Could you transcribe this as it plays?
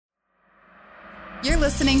You're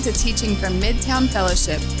listening to teaching from Midtown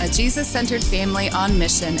Fellowship, a Jesus-centered family on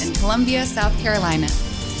mission in Columbia, South Carolina.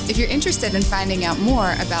 If you're interested in finding out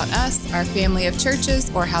more about us, our family of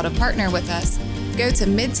churches, or how to partner with us, go to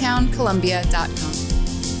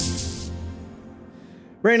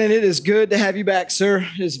midtowncolumbia.com. Brandon, it is good to have you back, sir.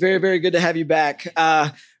 It is very, very good to have you back.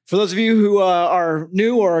 For those of you who are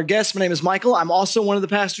new or are guests, my name is Michael. I'm also one of the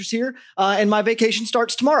pastors here, and my vacation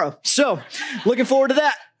starts tomorrow. So looking forward to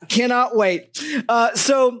that. Cannot wait.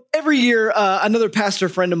 So every year, another pastor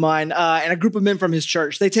friend of mine and a group of men from his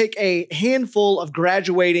church, they take a handful of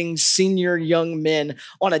graduating senior young men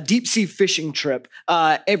on a deep sea fishing trip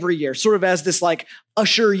every year, sort of as this like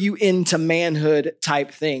usher you into manhood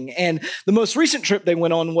type thing. And the most recent trip they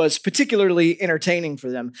went on was particularly entertaining for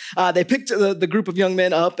them. They picked the group of young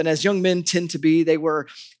men up, and as young men tend to be, they were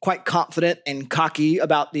quite confident and cocky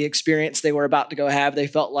about the experience they were about to go have. They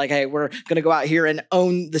felt like, hey, we're going to go out here and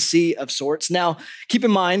own the sea of sorts. Now, keep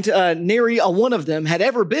in mind, nary a one of them had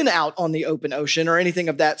ever been out on the open ocean or anything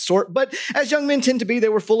of that sort. But as young men tend to be, they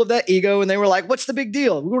were full of that ego, and they were like, what's the big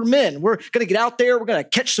deal? We're men. We're going to get out there. We're going to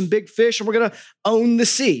catch some big fish, and we're going to own the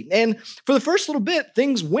sea. And for the first little bit,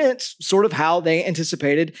 things went sort of how they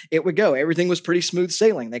anticipated it would go. Everything was pretty smooth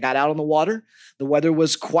sailing. They got out on the water. The weather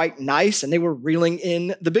was quite nice, and they were reeling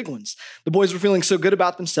in the big ones. The boys were feeling so good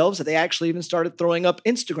about themselves that they actually even started throwing up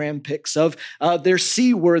Instagram pics of their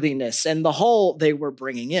seaworthiness and the haul they were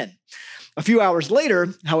bringing in. A few hours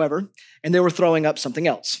later, however, and they were throwing up something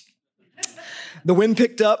else. The wind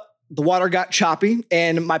picked up. The water got choppy,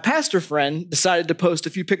 and my pastor friend decided to post a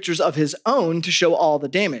few pictures of his own to show all the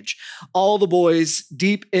damage. All the boys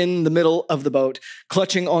deep in the middle of the boat,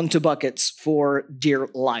 clutching onto buckets for dear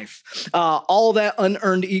life. All that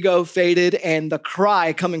unearned ego faded, and the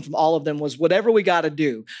cry coming from all of them was, whatever we got to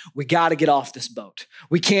do, we got to get off this boat.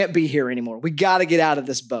 We can't be here anymore. We got to get out of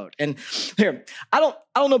this boat. And here, I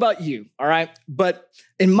don't know about you, all right? But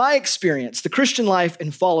in my experience, the Christian life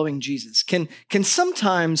and following Jesus can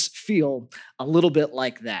sometimes feel a little bit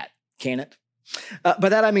like that, can it? By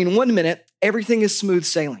that, I mean, 1 minute, everything is smooth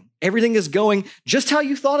sailing. Everything is going just how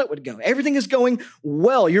you thought it would go. Everything is going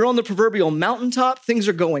well. You're on the proverbial mountaintop. Things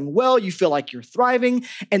are going well. You feel like you're thriving.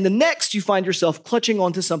 And the next, you find yourself clutching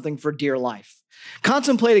onto something for dear life,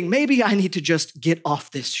 contemplating, maybe I need to just get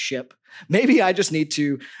off this ship. Maybe I just need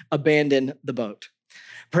to abandon the boat.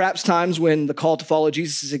 Perhaps times when the call to follow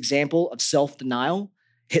Jesus' example of self-denial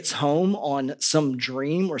hits home on some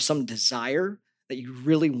dream or some desire that you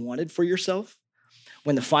really wanted for yourself.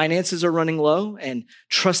 When the finances are running low and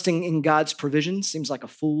trusting in God's provision seems like a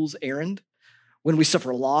fool's errand. When we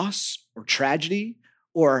suffer loss or tragedy,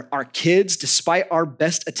 or our kids, despite our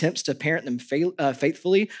best attempts to parent them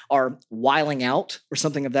faithfully, are wiling out or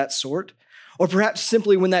something of that sort. Or perhaps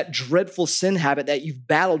simply when that dreadful sin habit that you've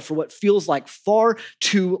battled for what feels like far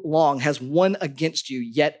too long has won against you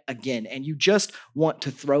yet again, and you just want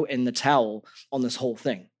to throw in the towel on this whole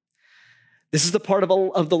thing. This is the part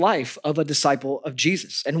of the life of a disciple of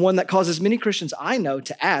Jesus, and one that causes many Christians I know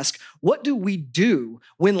to ask, what do we do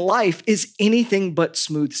when life is anything but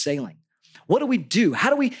smooth sailing? What do we do?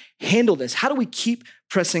 How do we handle this? How do we keep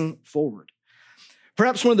pressing forward?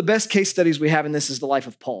 Perhaps one of the best case studies we have in this is the life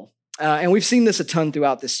of Paul. And we've seen this a ton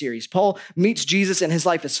throughout this series. Paul meets Jesus and his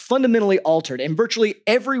life is fundamentally altered in virtually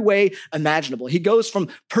every way imaginable. He goes from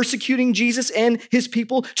persecuting Jesus and his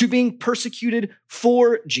people to being persecuted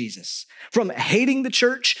for Jesus, from hating the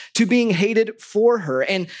church to being hated for her.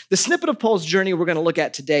 And the snippet of Paul's journey we're going to look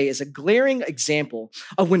at today is a glaring example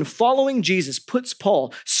of when following Jesus puts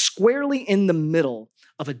Paul squarely in the middle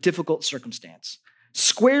of a difficult circumstance,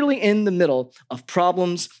 squarely in the middle of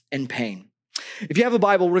problems and pain. If you have a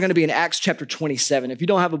Bible, we're going to be in Acts chapter 27. If you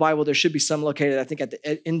don't have a Bible, there should be some located, I think, at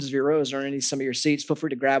the ends of your rows or underneath some of your seats. Feel free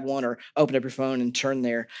to grab one or open up your phone and turn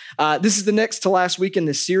there. This is the next to last week in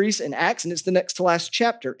this series in Acts, and it's the next to last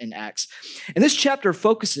chapter in Acts. And this chapter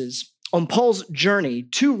focuses on Paul's journey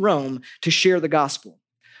to Rome to share the gospel.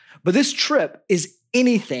 But this trip is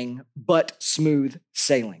anything but smooth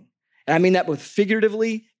sailing. And I mean that both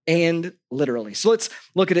figuratively and literally. So let's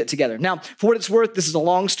look at it together. Now, for what it's worth, this is a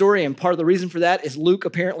long story, and part of the reason for that is Luke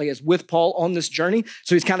apparently is with Paul on this journey,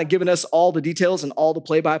 so he's kind of given us all the details and all the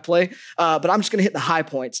play-by-play, but I'm just going to hit the high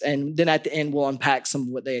points, and then at the end, we'll unpack some of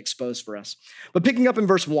what they expose for us. But picking up in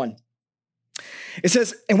verse 1, it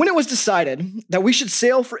says, "And when it was decided that we should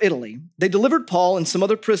sail for Italy, they delivered Paul and some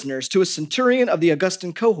other prisoners to a centurion of the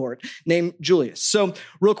Augustan cohort named Julius." So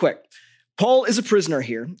real quick, Paul is a prisoner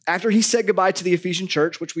here. After he said goodbye to the Ephesian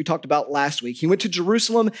church, which we talked about last week, he went to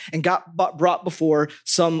Jerusalem and got brought before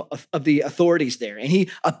some of the authorities there. And he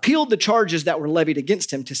appealed the charges that were levied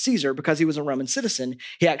against him to Caesar because he was a Roman citizen.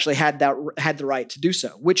 He actually had the right to do so,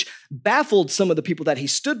 which baffled some of the people that he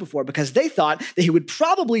stood before because they thought that he would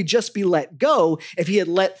probably just be let go if he had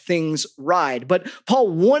let things ride. But Paul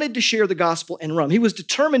wanted to share the gospel in Rome. He was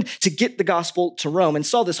determined to get the gospel to Rome and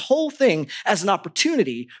saw this whole thing as an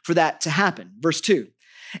opportunity for that to happen. Verse 2,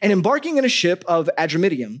 and embarking in a ship of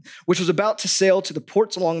Adramyttium, which was about to sail to the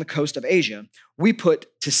ports along the coast of Asia, we put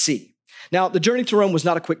to sea. Now, the journey to Rome was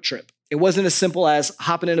not a quick trip. It wasn't as simple as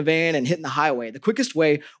hopping in a van and hitting the highway. The quickest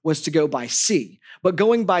way was to go by sea, but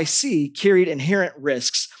going by sea carried inherent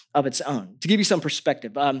risks of its own. To give you some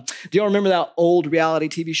perspective, do y'all remember that old reality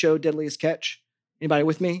TV show, Deadliest Catch? Anybody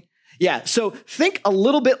with me? Yeah, so think a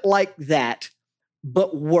little bit like that,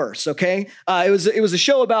 but worse, okay? It was a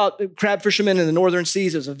show about crab fishermen in the northern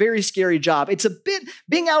seas. It was a very scary job.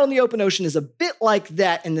 Being out on the open ocean is a bit like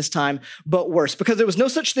that in this time, but worse, because there was no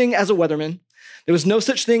such thing as a weatherman. There was no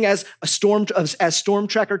such thing as storm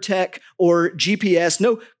tracker tech or GPS,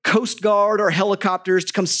 no Coast Guard or helicopters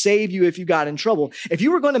to come save you if you got in trouble. If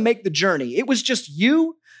you were going to make the journey, it was just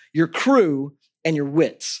you, your crew, and your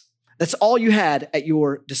wits. That's all you had at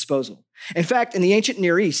your disposal. In fact, in the ancient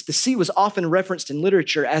Near East, the sea was often referenced in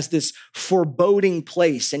literature as this foreboding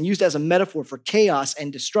place and used as a metaphor for chaos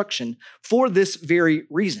and destruction for this very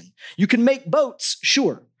reason. You can make boats,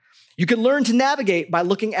 sure. You can learn to navigate by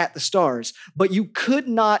looking at the stars, but you could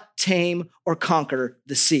not tame or conquer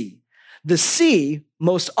the sea. The sea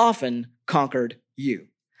most often conquered you.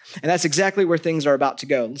 And that's exactly where things are about to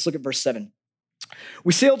go. Let's look at verse 7.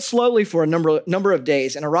 We sailed slowly for a number of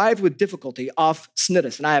days and arrived with difficulty off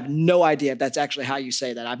Cnidus. And I have no idea if that's actually how you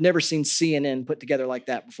say that. I've never seen CNN put together like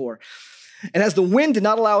that before. And as the wind did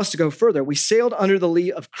not allow us to go further, we sailed under the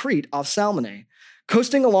lee of Crete off Salmone.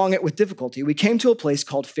 Coasting along it with difficulty, we came to a place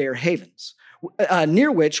called Fair Havens,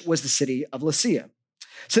 near which was the city of Lasea.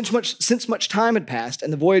 Since much time had passed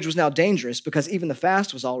and the voyage was now dangerous because even the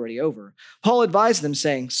fast was already over, Paul advised them,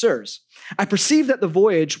 saying, "Sirs, I perceive that the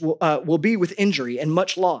voyage will be with injury and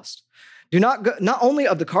much loss. Do not go, not only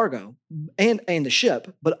of the cargo and the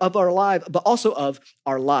ship, but also of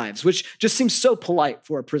our lives," which just seems so polite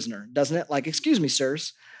for a prisoner, doesn't it? Like, "Excuse me,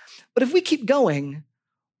 sirs, but if we keep going,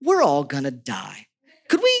 we're all gonna die.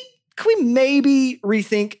 Could we maybe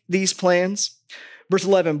rethink these plans?" Verse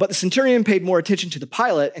 11, but the centurion paid more attention to the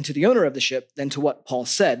pilot and to the owner of the ship than to what Paul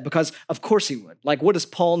said, because of course he would. Like, what does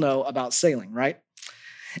Paul know about sailing, right?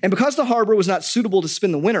 And because the harbor was not suitable to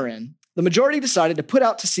spend the winter in, the majority decided to put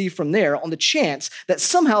out to sea from there on the chance that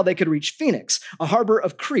somehow they could reach Phoenix, a harbor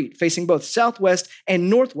of Crete facing both southwest and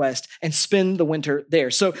northwest, and spend the winter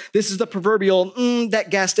there. So this is the proverbial, that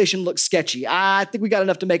gas station looks sketchy. I think we got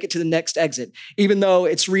enough to make it to the next exit. Even though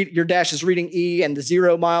your dash is reading E and the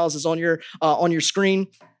 0 miles is on your screen,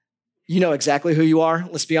 you know exactly who you are,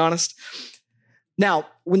 let's be honest. Now,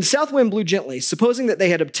 when the south wind blew gently, supposing that they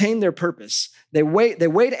had obtained their purpose, they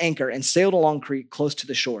weighed anchor and sailed along Crete close to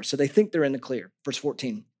the shore. So they think they're in the clear. Verse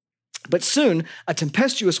 14. But soon a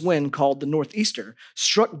tempestuous wind called the northeaster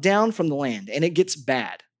struck down from the land, and it gets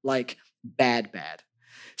bad, like bad.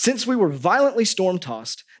 Since we were violently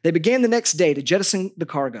storm-tossed, they began the next day to jettison the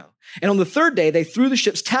cargo. And on the third day, they threw the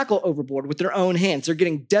ship's tackle overboard with their own hands. They're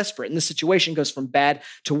getting desperate, and the situation goes from bad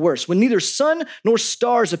to worse. When neither sun nor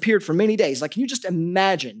stars appeared for many days, like, can you just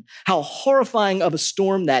imagine how horrifying of a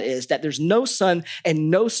storm that is, that there's no sun and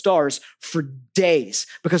no stars for days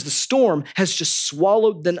because the storm has just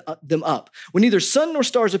swallowed them up. When neither sun nor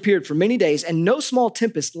stars appeared for many days and no small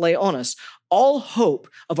tempest lay on us, all hope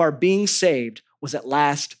of our being saved was at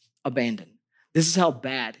last abandoned. This is how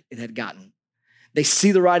bad it had gotten. They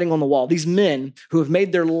see the writing on the wall. These men who have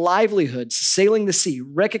made their livelihoods sailing the sea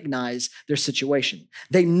recognize their situation.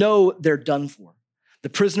 They know they're done for. The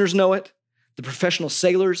prisoners know it. The professional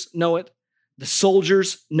sailors know it. The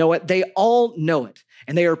soldiers know it. They all know it,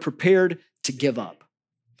 and they are prepared to give up.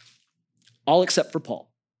 All except for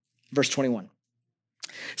Paul. Verse 21.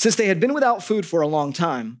 Since they had been without food for a long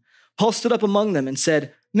time, Paul stood up among them and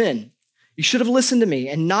said, "Men, you should have listened to me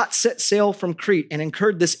and not set sail from Crete and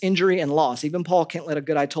incurred this injury and loss." Even Paul can't let a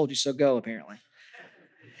good "I told you so" go, apparently.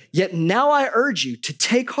 "Yet now I urge you to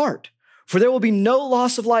take heart, for there will be no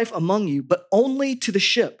loss of life among you, but only to the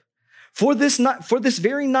ship. For this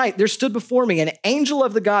very night there stood before me an angel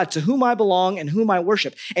of the God to whom I belong and whom I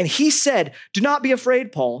worship. And he said, 'Do not be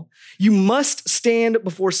afraid, Paul. You must stand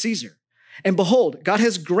before Caesar. And behold, God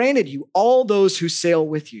has granted you all those who sail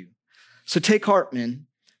with you. So take heart, men.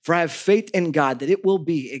 For I have faith in God that it will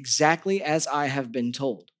be exactly as I have been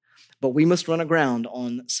told. but we must run aground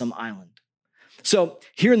on some island. So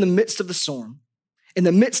here in the midst of the storm, in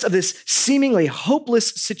the midst of this seemingly hopeless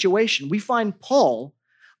situation, we find Paul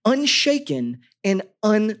unshaken and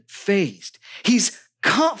unfazed. He's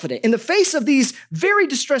confident in the face of these very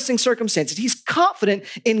distressing circumstances. He's confident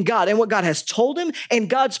in God and what God has told him and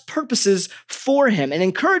God's purposes for him, and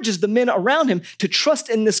encourages the men around him to trust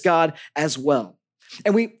in this God as well.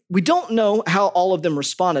 And we don't know how all of them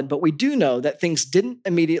responded, but we do know that things didn't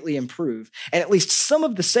immediately improve. And at least some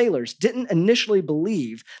of the sailors didn't initially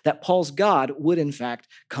believe that Paul's God would in fact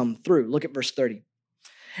come through. Look at verse 30.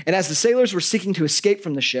 And as the sailors were seeking to escape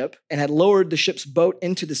from the ship and had lowered the ship's boat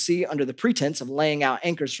into the sea under the pretense of laying out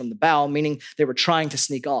anchors from the bow, meaning they were trying to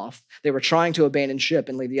sneak off, they were trying to abandon ship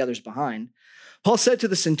and leave the others behind, Paul said to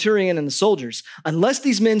the centurion and the soldiers, "Unless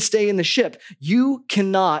these men stay in the ship, you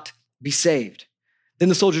cannot be saved." Then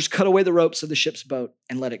the soldiers cut away the ropes of the ship's boat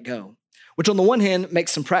and let it go, which on the one hand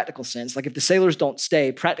makes some practical sense. Like if the sailors don't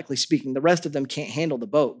stay, practically speaking, the rest of them can't handle the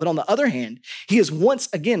boat. But on the other hand, he is once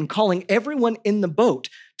again calling everyone in the boat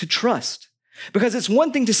to trust. Because it's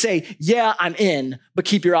one thing to say, yeah, I'm in, but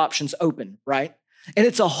keep your options open, right? And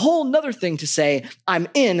it's a whole nother thing to say, I'm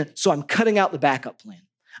in, so I'm cutting out the backup plan.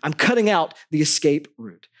 I'm cutting out the escape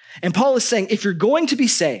route. And Paul is saying, if you're going to be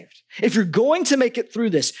saved, if you're going to make it through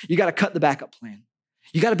this, you got to cut the backup plan.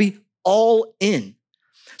 You got to be all in.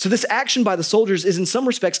 So this action by the soldiers is in some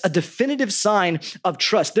respects a definitive sign of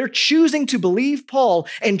trust. They're choosing to believe Paul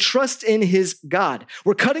and trust in his God.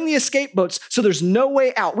 We're cutting the escape boats, so there's no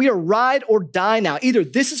way out. We are ride or die now. Either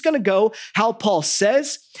this is going to go how Paul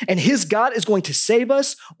says, and his God is going to save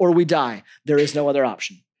us, or we die. There is no other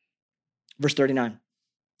option. Verse 39.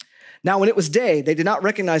 Now, when it was day, they did not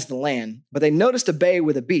recognize the land, but they noticed a bay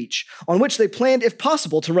with a beach, on which they planned, if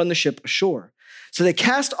possible, to run the ship ashore. So they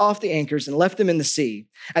cast off the anchors and left them in the sea,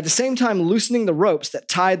 at the same time loosening the ropes that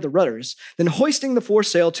tied the rudders. Then hoisting the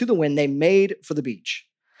foresail to the wind, they made for the beach.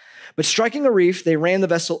 But striking a reef, they ran the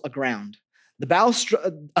vessel aground. The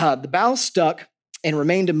bow stuck and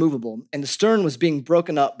remained immovable, and the stern was being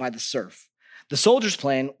broken up by the surf. The soldiers'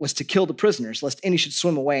 plan was to kill the prisoners, lest any should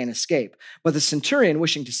swim away and escape. But the centurion,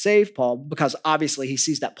 wishing to save Paul, because obviously he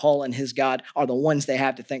sees that Paul and his God are the ones they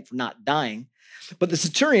have to thank for not dying, but the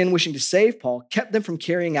centurion, wishing to save Paul, kept them from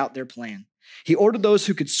carrying out their plan. He ordered those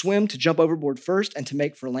who could swim to jump overboard first and to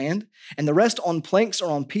make for land, and the rest on planks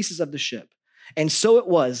or on pieces of the ship. And so it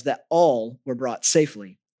was that all were brought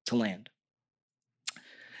safely to land.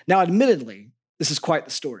 Now, admittedly, this is quite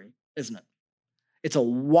the story, isn't it? It's a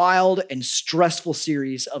wild and stressful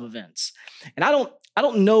series of events. And I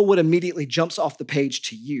don't know what immediately jumps off the page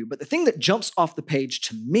to you, but the thing that jumps off the page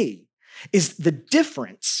to me is the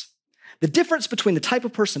difference between the type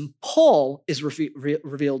of person Paul is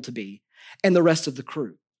revealed to be and the rest of the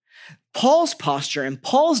crew. Paul's posture and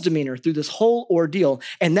Paul's demeanor through this whole ordeal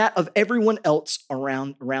and that of everyone else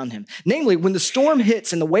around him. Namely, when the storm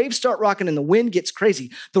hits and the waves start rocking and the wind gets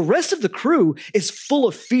crazy, the rest of the crew is full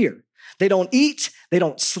of fear. They don't eat, they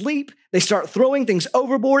don't sleep, they start throwing things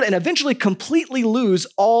overboard and eventually completely lose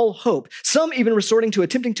all hope. Some even resorting to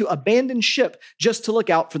attempting to abandon ship just to look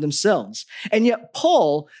out for themselves. And yet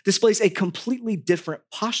Paul displays a completely different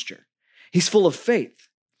posture. He's full of faith.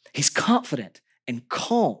 He's confident and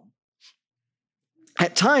calm.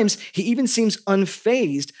 At times, he even seems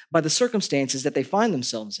unfazed by the circumstances that they find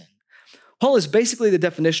themselves in. Paul is basically the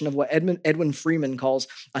definition of what Edwin Freeman calls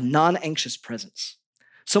a non-anxious presence.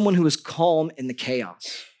 Someone who is calm in the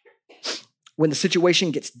chaos. When the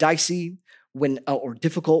situation gets dicey, or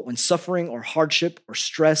difficult, when suffering or hardship or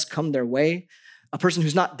stress come their way, a person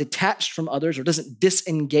who's not detached from others or doesn't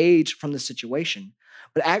disengage from the situation,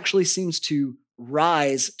 but actually seems to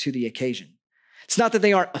rise to the occasion. It's not that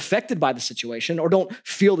they aren't affected by the situation or don't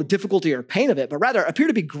feel the difficulty or pain of it, but rather appear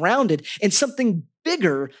to be grounded in something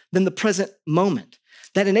bigger than the present moment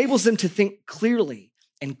that enables them to think clearly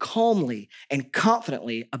and calmly and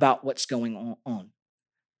confidently about what's going on.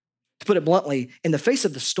 To put it bluntly, in the face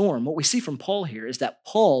of the storm, what we see from Paul here is that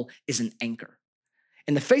Paul is an anchor.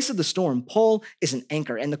 In the face of the storm, Paul is an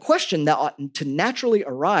anchor. And the question that ought to naturally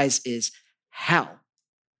arise is how?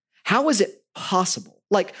 How is it possible?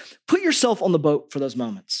 Like, put yourself on the boat for those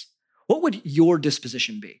moments. What would your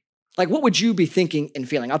disposition be? Like, what would you be thinking and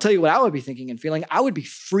feeling? I'll tell you what I would be thinking and feeling. I would be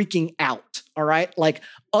freaking out, all right? Like,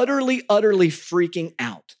 utterly freaking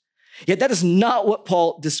out. Yet that is not what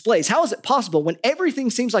Paul displays. How is it possible when everything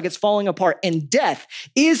seems like it's falling apart and death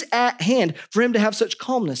is at hand for him to have such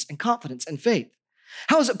calmness and confidence and faith?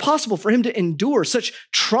 How is it possible for him to endure such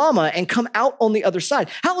trauma and come out on the other side?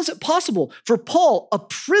 How is it possible for Paul, a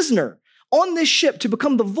prisoner on this ship, to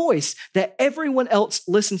become the voice that everyone else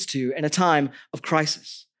listens to in a time of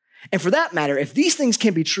crisis? And for that matter, if these things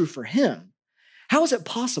can be true for him, how is it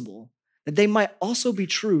possible that they might also be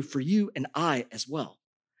true for you and I as well?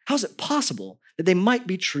 How is it possible that they might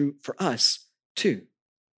be true for us too?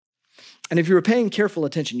 And if you were paying careful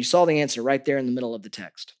attention, you saw the answer right there in the middle of the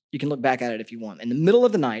text. You can look back at it if you want. In the middle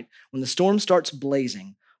of the night, when the storm starts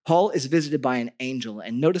blazing, Paul is visited by an angel,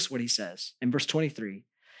 and notice what he says in verse 23.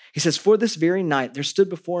 He says, "For this very night there stood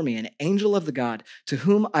before me an angel of the God to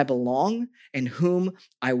whom I belong and whom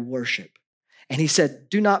I worship. And he said,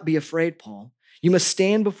 'Do not be afraid, Paul. You must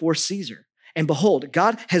stand before Caesar. And behold,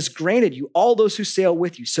 God has granted you all those who sail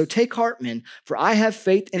with you. So take heart, men, for I have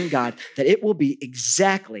faith in God that it will be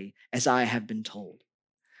exactly as I have been told.'"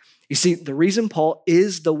 You see, the reason Paul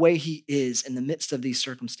is the way he is in the midst of these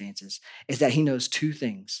circumstances is that he knows two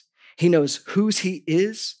things. He knows whose he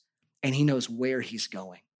is, and he knows where he's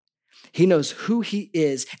going. He knows who he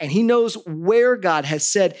is, and he knows where God has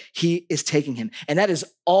said he is taking him. And that is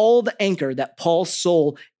all the anchor that Paul's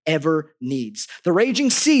soul ever needs. The raging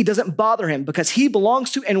sea doesn't bother him because he belongs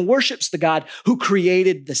to and worships the God who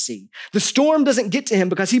created the sea. The storm doesn't get to him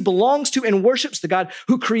because he belongs to and worships the God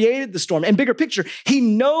who created the storm. And bigger picture, he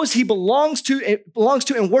knows he belongs to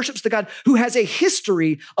and worships the God who has a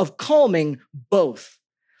history of calming both.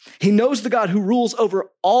 He knows the God who rules over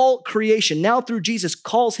all creation, now through Jesus,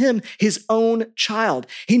 calls him his own child.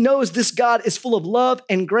 He knows this God is full of love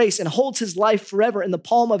and grace and holds his life forever in the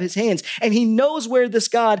palm of his hands. And he knows where this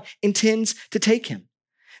God intends to take him.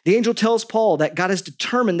 The angel tells Paul that God has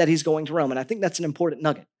determined that he's going to Rome. And I think that's an important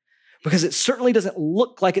nugget because it certainly doesn't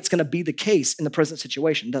look like it's going to be the case in the present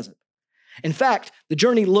situation, does it? In fact, the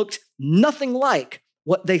journey looked nothing like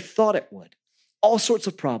what they thought it would. All sorts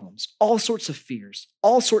of problems, all sorts of fears,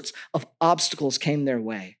 all sorts of obstacles came their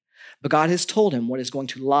way. But God has told him what is going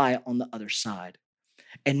to lie on the other side.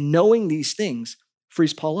 And knowing these things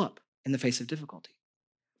frees Paul up in the face of difficulty.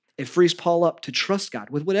 It frees Paul up to trust God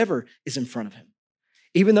with whatever is in front of him.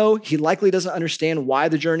 Even though he likely doesn't understand why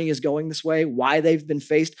the journey is going this way, why they've been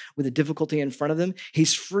faced with a difficulty in front of them,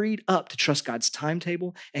 he's freed up to trust God's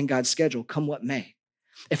timetable and God's schedule, come what may.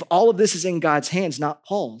 If all of this is in God's hands, not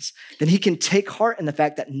Paul's, then he can take heart in the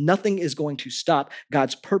fact that nothing is going to stop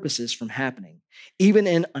God's purposes from happening, even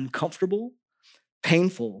in uncomfortable,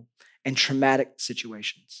 painful, and traumatic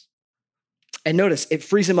situations. And notice, it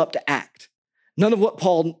frees him up to act. None of what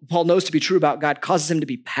Paul knows to be true about God causes him to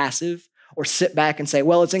be passive or sit back and say,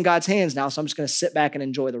 well, it's in God's hands now, so I'm just going to sit back and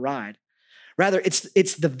enjoy the ride. Rather,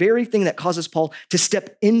 it's the very thing that causes Paul to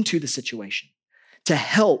step into the situation, to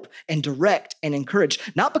help and direct and encourage,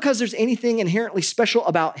 not because there's anything inherently special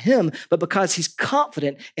about him, but because he's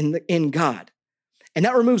confident in God. And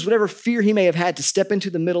that removes whatever fear he may have had to step into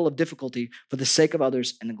the middle of difficulty for the sake of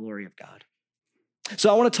others and the glory of God. So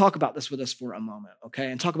I want to talk about this with us for a moment,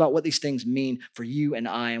 okay? And talk about what these things mean for you and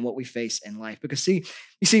I and what we face in life. Because you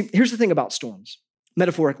see, here's the thing about storms,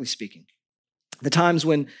 metaphorically speaking. The times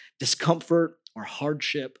when discomfort or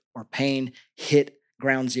hardship or pain hit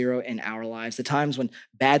ground zero in our lives, the times when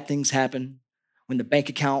bad things happen, when the bank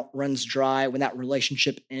account runs dry, when that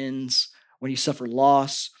relationship ends, when you suffer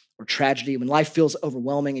loss or tragedy, when life feels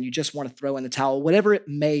overwhelming and you just want to throw in the towel, whatever it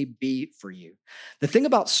may be for you. The thing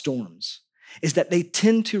about storms is that they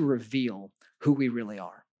tend to reveal who we really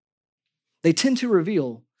are. They tend to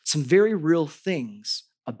reveal some very real things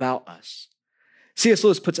about us. C.S.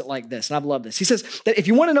 Lewis puts it like this, and I've loved this. He says that if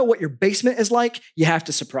you want to know what your basement is like, you have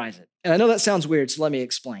to surprise it. And I know that sounds weird, so let me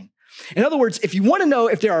explain. In other words, if you want to know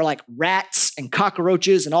if there are like rats and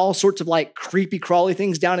cockroaches and all sorts of like creepy crawly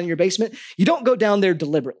things down in your basement, you don't go down there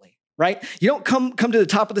deliberately, right? You don't come to the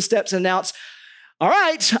top of the steps and announce, all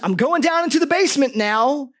right, I'm going down into the basement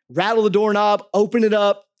now, rattle the doorknob, open it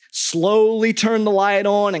up, slowly turn the light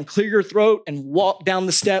on and clear your throat and walk down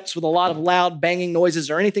the steps with a lot of loud banging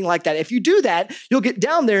noises or anything like that. If you do that, you'll get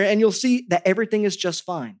down there and you'll see that everything is just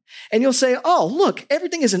fine. And you'll say, oh, look,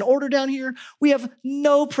 everything is in order down here. We have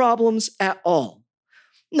no problems at all.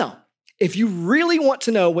 No, if you really want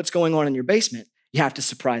to know what's going on in your basement, you have to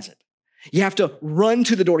surprise it. You have to run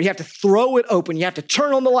to the door. You have to throw it open. You have to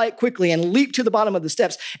turn on the light quickly and leap to the bottom of the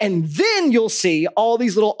steps. And then you'll see all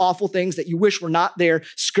these little awful things that you wish were not there,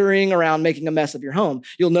 scurrying around, making a mess of your home.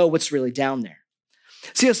 You'll know what's really down there.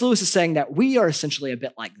 C.S. Lewis is saying that we are essentially a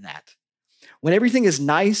bit like that. When everything is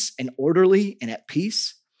nice and orderly and at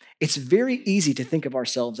peace, it's very easy to think of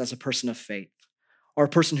ourselves as a person of faith, or a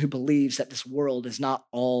person who believes that this world is not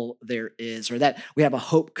all there is, or that we have a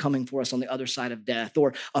hope coming for us on the other side of death,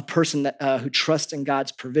 or a person who trusts in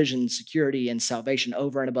God's provision, security, and salvation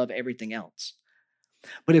over and above everything else.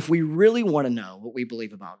 But if we really want to know what we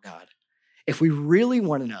believe about God, if we really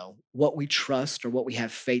want to know what we trust or what we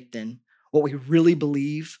have faith in, what we really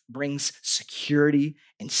believe brings security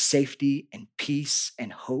and safety and peace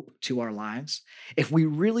and hope to our lives, if we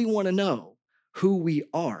really want to know who we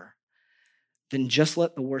are, then just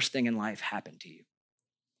let the worst thing in life happen to you.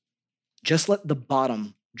 Just let the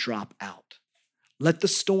bottom drop out. Let the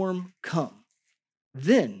storm come.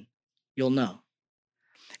 Then you'll know.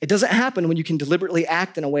 It doesn't happen when you can deliberately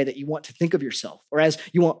act in a way that you want to think of yourself or as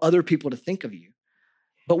you want other people to think of you,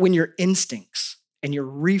 but when your instincts and your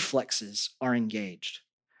reflexes are engaged,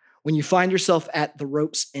 when you find yourself at the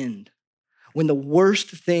rope's end, when the worst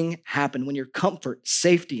thing happened, when your comfort,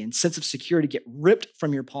 safety, and sense of security get ripped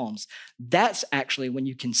from your palms, that's actually when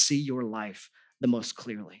you can see your life the most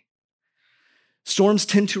clearly. Storms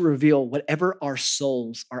tend to reveal whatever our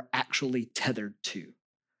souls are actually tethered to.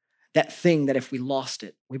 That thing that if we lost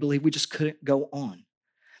it, we believe we just couldn't go on.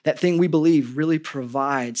 That thing we believe really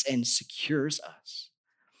provides and secures us.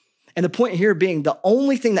 And the point here being the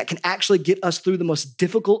only thing that can actually get us through the most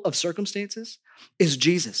difficult of circumstances is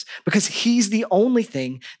Jesus, because he's the only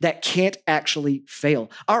thing that can't actually fail.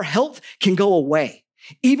 Our health can go away,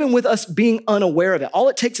 even with us being unaware of it. All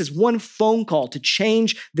it takes is one phone call to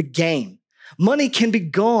change the game. Money can be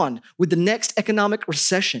gone with the next economic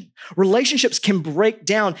recession. Relationships can break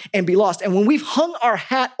down and be lost. And when we've hung our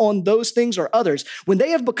hat on those things or others, when they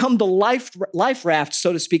have become the life raft,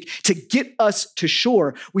 so to speak, to get us to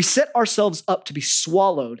shore, we set ourselves up to be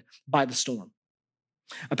swallowed by the storm.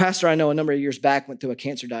 A pastor I know a number of years back went through a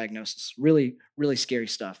cancer diagnosis. Really, really scary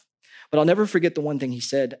stuff. But I'll never forget the one thing he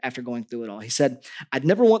said after going through it all. He said, "I'd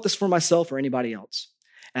never want this for myself or anybody else.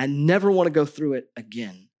 And I never want to go through it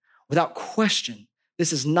again. Without question,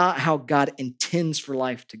 this is not how God intends for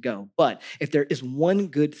life to go. But if there is one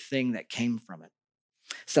good thing that came from it,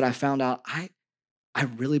 it's that I found out I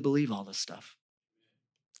really believe all this stuff.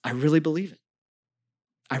 I really believe it.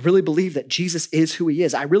 I really believe that Jesus is who he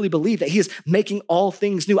is. I really believe that he is making all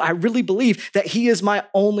things new. I really believe that he is my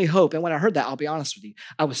only hope." And when I heard that, I'll be honest with you,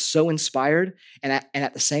 I was so inspired. And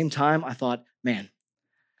at the same time, I thought, man,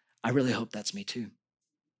 I really hope that's me too.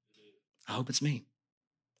 I hope it's me.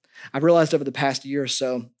 I've realized over the past year or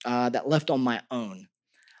so that left on my own,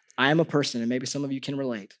 I am a person, and maybe some of you can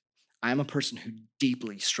relate, I am a person who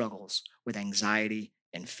deeply struggles with anxiety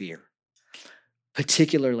and fear,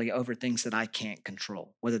 particularly over things that I can't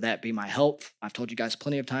control, whether that be my health. I've told you guys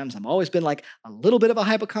plenty of times, I've always been like a little bit of a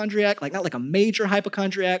hypochondriac, like not like a major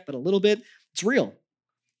hypochondriac, but a little bit. It's real.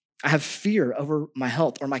 I have fear over my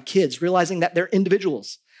health or my kids, realizing that they're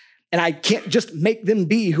individuals. And I can't just make them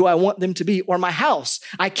be who I want them to be. Or my house,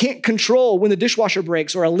 I can't control when the dishwasher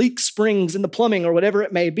breaks or a leak springs in the plumbing or whatever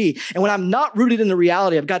it may be. And when I'm not rooted in the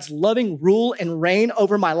reality of God's loving rule and reign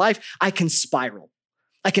over my life, I can spiral.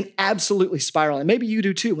 I can absolutely spiral. And maybe you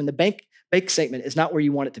do too, when the bank statement is not where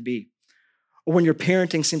you want it to be. Or when your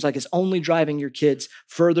parenting seems like it's only driving your kids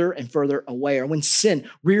further and further away. Or when sin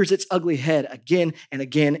rears its ugly head again and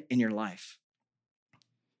again in your life.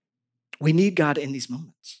 We need God in these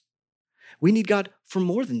moments. We need God for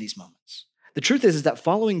more than these moments. The truth is that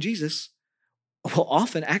following Jesus will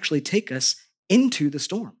often actually take us into the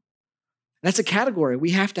storm. And that's a category we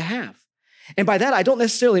have to have. And by that, I don't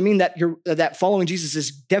necessarily mean that following Jesus is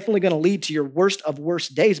definitely going to lead to your worst of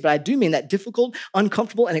worst days, but I do mean that difficult,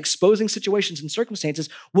 uncomfortable, and exposing situations and circumstances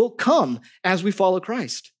will come as we follow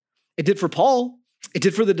Christ. It did for Paul, it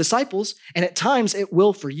did for the disciples, and at times it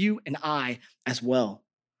will for you and I as well.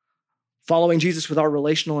 Following Jesus with our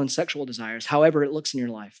relational and sexual desires, however it looks in your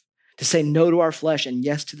life, to say no to our flesh and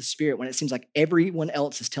yes to the Spirit when it seems like everyone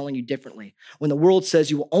else is telling you differently, when the world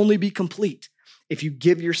says you will only be complete if you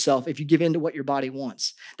give in to what your body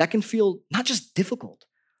wants. That can feel not just difficult,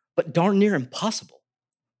 but darn near impossible,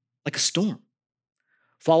 like a storm.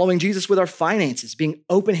 Following Jesus with our finances, being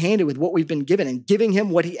open-handed with what we've been given and giving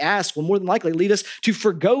him what he asks will more than likely lead us to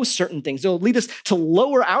forgo certain things. It'll lead us to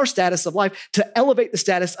lower our status of life, to elevate the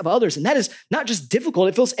status of others. And that is not just difficult,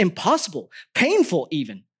 it feels impossible, painful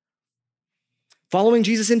even. Following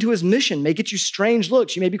Jesus into his mission may get you strange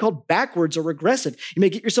looks. You may be called backwards or regressive. You may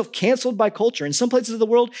get yourself canceled by culture. In some places of the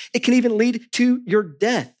world, it can even lead to your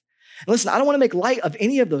death. And listen, I don't want to make light of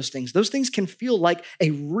any of those things. Those things can feel like a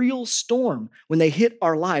real storm when they hit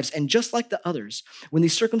our lives. And just like the others, when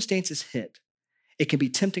these circumstances hit, it can be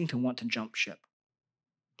tempting to want to jump ship.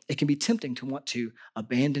 It can be tempting to want to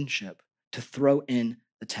abandon ship, to throw in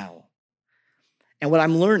the towel. And what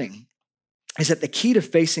I'm learning is that the key to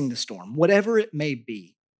facing the storm, whatever it may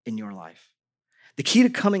be in your life, the key to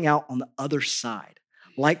coming out on the other side,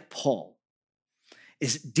 like Paul,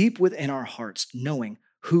 is deep within our hearts, knowing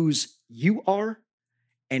whose you are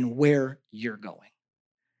and where you're going.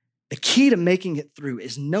 The key to making it through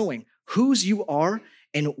is knowing whose you are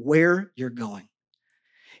and where you're going.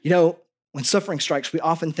 You know, when suffering strikes, we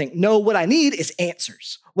often think, no, what I need is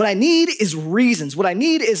answers. What I need is reasons. What I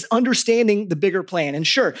need is understanding the bigger plan. And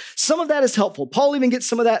sure, some of that is helpful. Paul even gets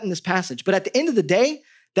some of that in this passage. But at the end of the day,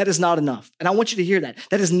 that is not enough. And I want you to hear that.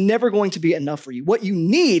 That is never going to be enough for you. What you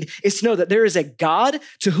need is to know that there is a God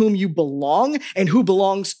to whom you belong and who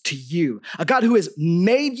belongs to you. A God who has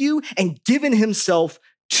made you and given himself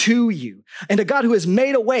to you. And a God who has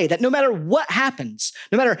made a way that no matter what happens,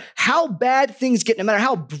 no matter how bad things get, no matter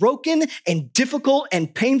how broken and difficult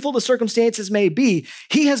and painful the circumstances may be,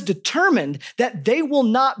 he has determined that they will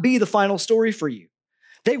not be the final story for you.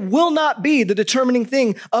 They will not be the determining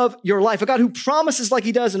thing of your life. A God who promises, like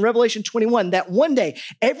he does in Revelation 21, that one day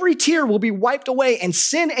every tear will be wiped away and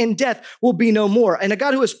sin and death will be no more. And a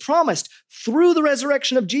God who has promised through the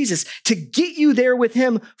resurrection of Jesus to get you there with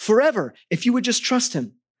him forever if you would just trust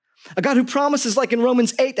him. A God who promises, like in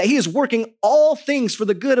Romans 8, that he is working all things for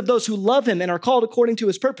the good of those who love him and are called according to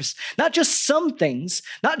his purpose. Not just some things,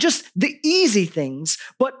 not just the easy things,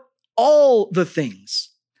 but all the things.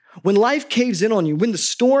 When life caves in on you, when the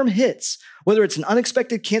storm hits, whether it's an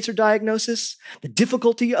unexpected cancer diagnosis, the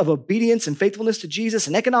difficulty of obedience and faithfulness to Jesus,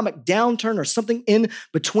 an economic downturn, or something in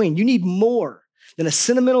between, you need more than a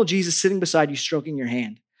sentimental Jesus sitting beside you, stroking your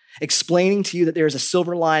hand, explaining to you that there is a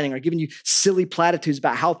silver lining, or giving you silly platitudes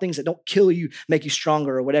about how things that don't kill you make you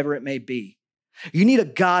stronger, or whatever it may be. You need a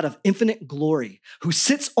God of infinite glory who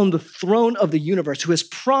sits on the throne of the universe, who has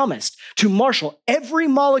promised to marshal every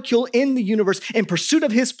molecule in the universe in pursuit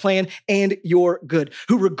of his plan and your good,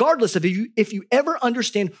 who, regardless of if you ever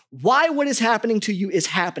understand why what is happening to you is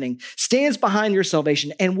happening, stands behind your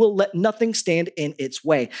salvation and will let nothing stand in its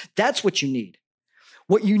way. That's what you need.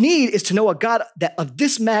 What you need is to know a God that of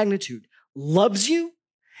this magnitude loves you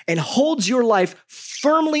and holds your life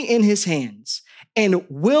firmly in his hands and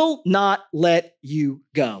will not let you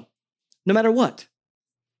go, no matter what.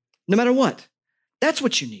 No matter what. That's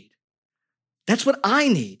what you need. That's what I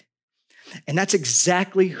need. And that's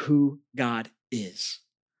exactly who God is.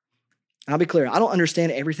 I'll be clear, I don't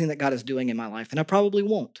understand everything that God is doing in my life, and I probably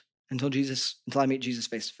won't until I meet Jesus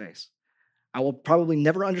face to face. I will probably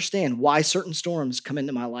never understand why certain storms come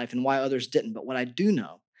into my life and why others didn't. But what I do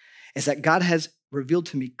know is that God has revealed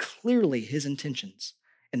to me clearly his intentions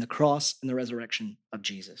in the cross and the resurrection of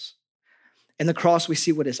Jesus. In the cross, we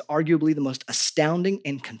see what is arguably the most astounding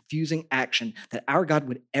and confusing action that our God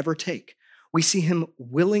would ever take. We see him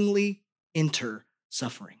willingly enter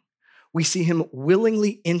suffering. We see him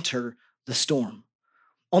willingly enter the storm.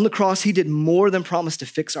 On the cross, he did more than promise to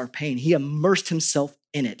fix our pain. He immersed himself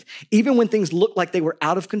in it. Even when things looked like they were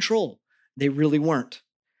out of control, they really weren't.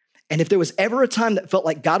 And if there was ever a time that felt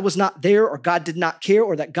like God was not there, or God did not care,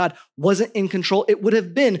 or that God wasn't in control, it would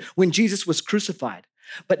have been when Jesus was crucified.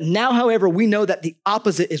 But now, however, we know that the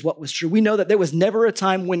opposite is what was true. We know that there was never a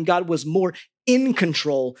time when God was more in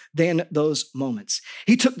control than those moments.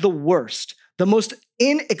 He took the worst, the most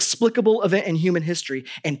inexplicable event in human history,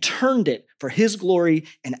 and turned it for his glory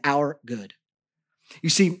and our good. You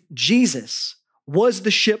see, Jesus was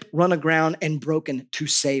the ship run aground and broken to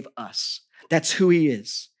save us. That's who he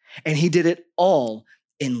is. And he did it all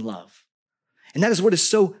in love. And that is what is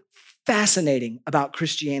so fascinating about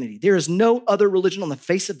Christianity. There is no other religion on the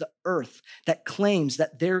face of the earth that claims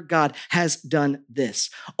that their God has done this.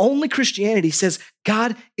 Only Christianity says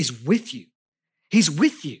God is with you. He's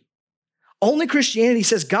with you. Only Christianity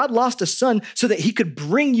says God lost a son so that he could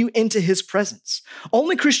bring you into his presence.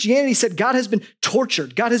 Only Christianity said God has been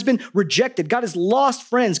tortured. God has been rejected. God has lost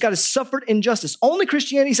friends. God has suffered injustice. Only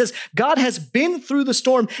Christianity says God has been through the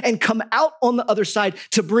storm and come out on the other side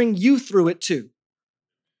to bring you through it too.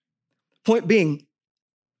 Point being,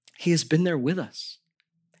 he has been there with us.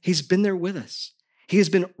 He's been there with us. He has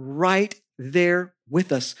been right there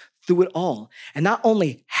with us through it all. And not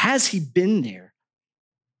only has he been there,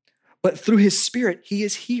 but through his Spirit, he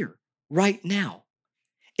is here right now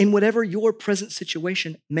in whatever your present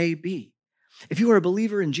situation may be. If you are a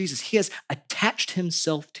believer in Jesus, he has attached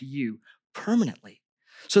himself to you permanently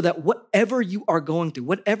so that whatever you are going through,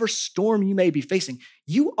 whatever storm you may be facing,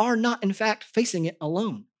 you are not, in fact, facing it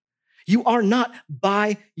alone. You are not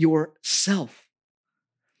by yourself.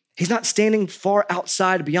 He's not standing far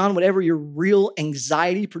outside beyond whatever your real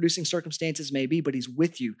anxiety-producing circumstances may be, but he's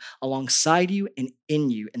with you, alongside you, and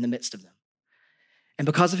in you in the midst of them. And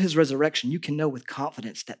because of his resurrection, you can know with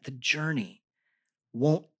confidence that the journey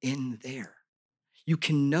won't end there. You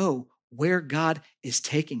can know where God is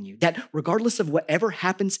taking you. That regardless of whatever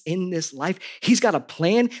happens in this life, he's got a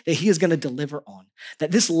plan that he is going to deliver on.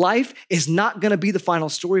 That this life is not going to be the final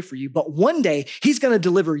story for you, but one day he's going to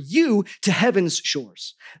deliver you to heaven's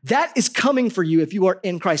shores. That is coming for you if you are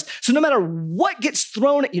in Christ. So no matter what gets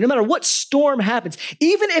thrown at you, no matter what storm happens,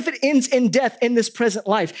 even if it ends in death in this present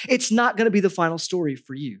life, it's not going to be the final story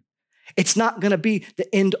for you. It's not going to be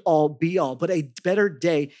the end all be all, but a better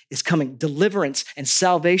day is coming. Deliverance and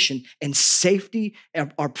salvation and safety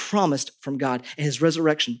are promised from God, and his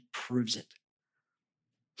resurrection proves it.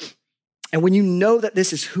 And when you know that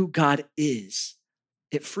this is who God is,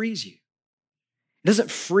 it frees you. It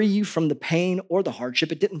doesn't free you from the pain or the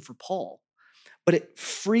hardship. It didn't for Paul, but it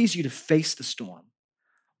frees you to face the storm,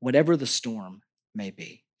 whatever the storm may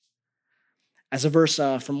be. As a verse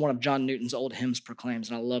from one of John Newton's old hymns proclaims,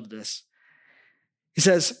 and I love this. He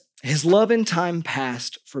says, his love in time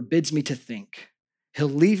past forbids me to think. He'll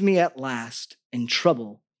leave me at last in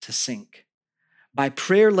trouble to sink. By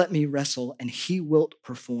prayer let me wrestle, and he wilt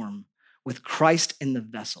perform. With Christ in the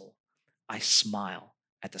vessel, I smile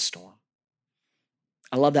at the storm.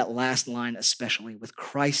 I love that last line especially. With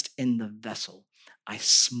Christ in the vessel, I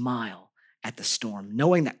smile at the storm,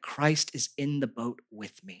 knowing that Christ is in the boat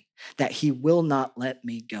with me, that he will not let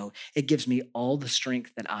me go. It gives me all the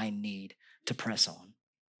strength that I need to press on.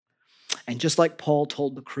 And just like Paul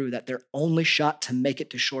told the crew that their only shot to make it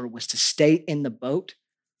to shore was to stay in the boat,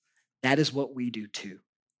 that is what we do too.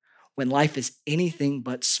 When life is anything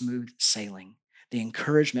but smooth sailing, the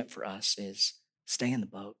encouragement for us is stay in the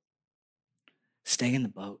boat. Stay in the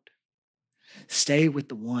boat. Stay with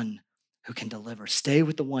the one who can deliver. Stay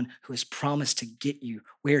with the one who has promised to get you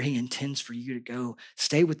where he intends for you to go.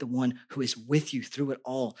 Stay with the one who is with you through it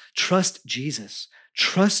all. Trust Jesus.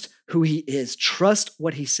 Trust who he is. Trust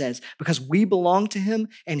what he says, because we belong to him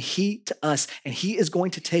and he to us, and he is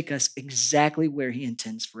going to take us exactly where he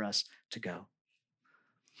intends for us to go.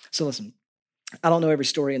 So listen, I don't know every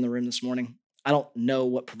story in the room this morning. I don't know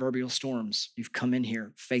what proverbial storms you've come in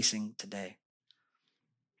here facing today,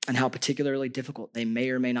 and how particularly difficult they may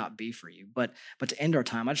or may not be for you. But to end our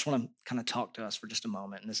time, I just want to kind of talk to us for just a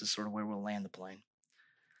moment, and this is sort of where we'll land the plane.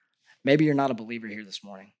 Maybe you're not a believer here this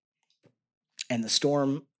morning, and the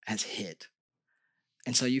storm has hit,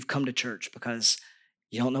 and so you've come to church because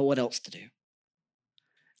you don't know what else to do.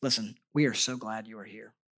 Listen, we are so glad you are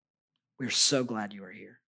here. We are so glad you are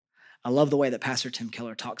here. I love the way that Pastor Tim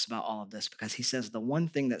Keller talks about all of this, because he says the one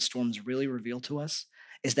thing that storms really reveal to us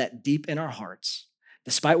is that deep in our hearts,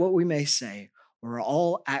 despite what we may say, we're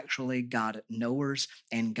all actually God knowers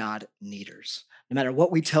and God needers. No matter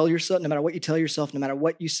what we tell yourself, no matter what you tell yourself, no matter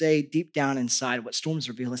what you say deep down inside, what storms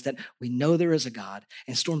reveal is that we know there is a God,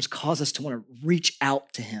 and storms cause us to want to reach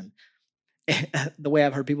out to him. The way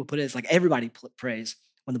I've heard people put it is like everybody prays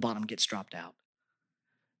when the bottom gets dropped out.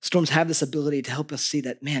 Storms have this ability to help us see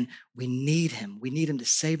that, man, we need him. We need him to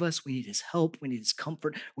save us. We need his help. We need his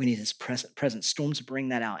comfort. We need his presence. Storms bring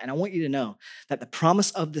that out. And I want you to know that the promise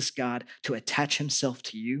of this God to attach himself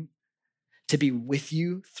to you, to be with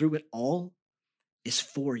you through it all, is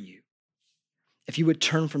for you. If you would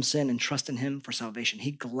turn from sin and trust in him for salvation, he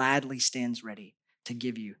gladly stands ready to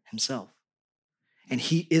give you himself. And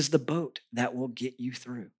he is the boat that will get you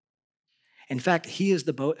through. In fact, he is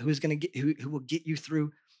the boat who will get you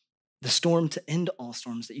through the storm to end all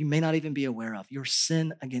storms that you may not even be aware of, your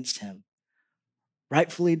sin against him.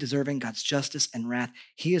 Rightfully deserving God's justice and wrath,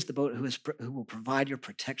 he is the boat who will provide your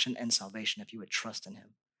protection and salvation if you would trust in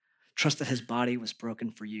him. Trust that his body was broken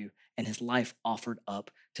for you and his life offered up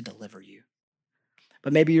to deliver you.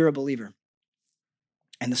 But maybe you're a believer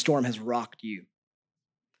and the storm has rocked you.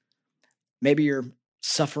 Maybe you're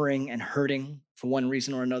suffering and hurting for one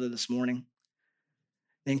reason or another this morning.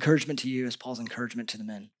 The encouragement to you is Paul's encouragement to the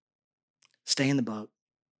men. Stay in the boat.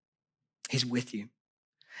 He's with you.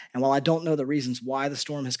 And while I don't know the reasons why the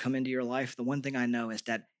storm has come into your life, the one thing I know is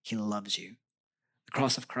that he loves you. The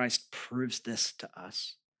cross of Christ proves this to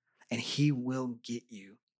us, and he will get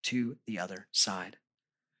you to the other side.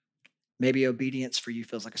 Maybe obedience for you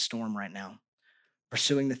feels like a storm right now.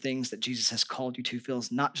 Pursuing the things that Jesus has called you to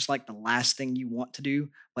feels not just like the last thing you want to do,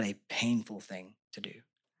 but a painful thing to do.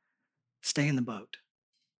 Stay in the boat.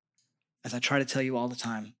 As I try to tell you all the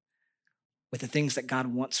time, with the things that God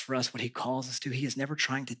wants for us, what he calls us to, he is never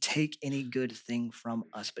trying to take any good thing from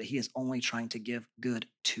us, but he is only trying to give good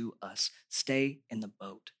to us. Stay in the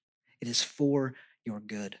boat. It is for your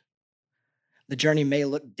good. The journey may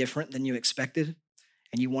look different than you expected,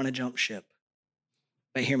 and you want to jump ship.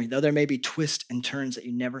 But hear me, though there may be twists and turns that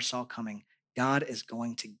you never saw coming, God is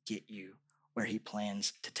going to get you where he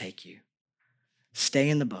plans to take you. Stay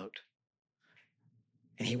in the boat.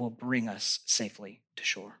 and he will bring us safely to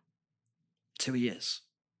shore. It's who he is.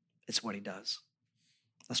 It's what he does.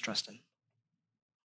 Let's trust him.